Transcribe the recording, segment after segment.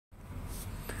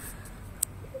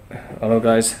Hello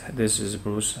guys, this is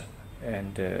Bruce,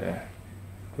 and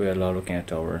we are now looking at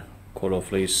our color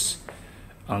fleece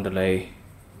underlay.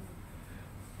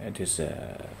 It is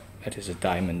a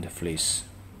diamond fleece,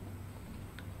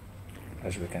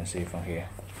 as we can see from here.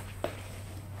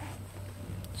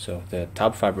 So the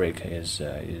top fabric is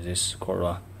this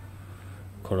color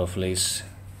fleece.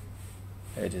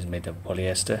 It is made of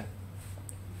polyester,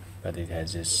 but it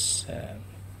has this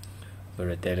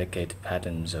very delicate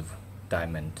patterns of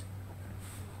diamond.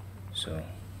 So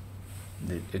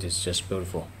it is just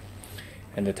beautiful.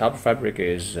 And the top fabric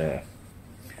is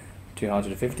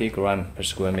 250 gram per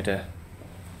square meter.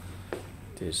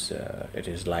 It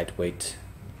is lightweight.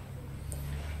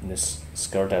 And this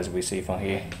skirt, as we see from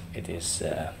here, it has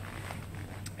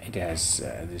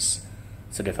this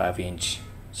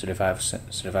 35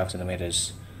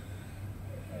 centimeters.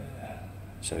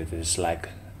 So it is slack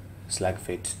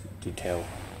fit detail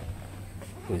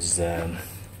with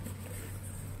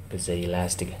the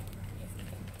elastic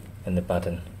and the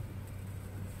button.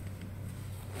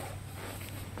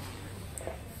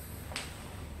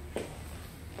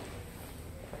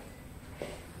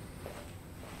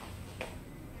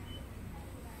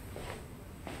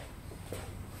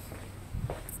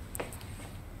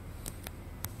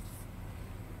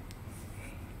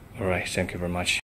 Alright, thank you very much.